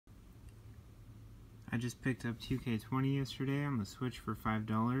I just picked up 2K20 yesterday on the Switch for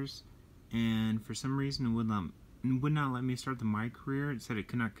 $5, and for some reason it would not let me start the My Career. It said it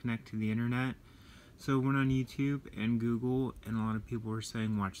could not connect to the internet. So I went on YouTube and Google, and a lot of people were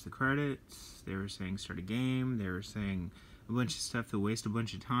saying watch the credits. They were saying start a game. They were saying a bunch of stuff that waste a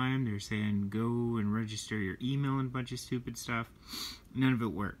bunch of time. They were saying go and register your email and a bunch of stupid stuff. None of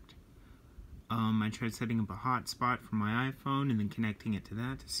it worked. I tried setting up a hotspot for my iPhone and then connecting it to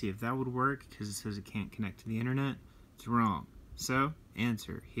that to see if that would work, because it says it can't connect to the internet. It's wrong. So,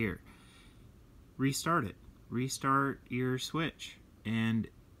 answer here. Restart it. Restart your Switch, and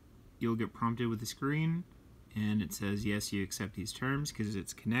you'll get prompted with a screen, and it says yes, you accept these terms because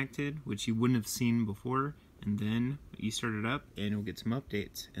it's connected, which you wouldn't have seen before, and then you start it up and you'll get some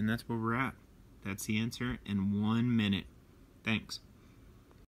updates, and that's where we're at. That's the answer in 1 minute. Thanks.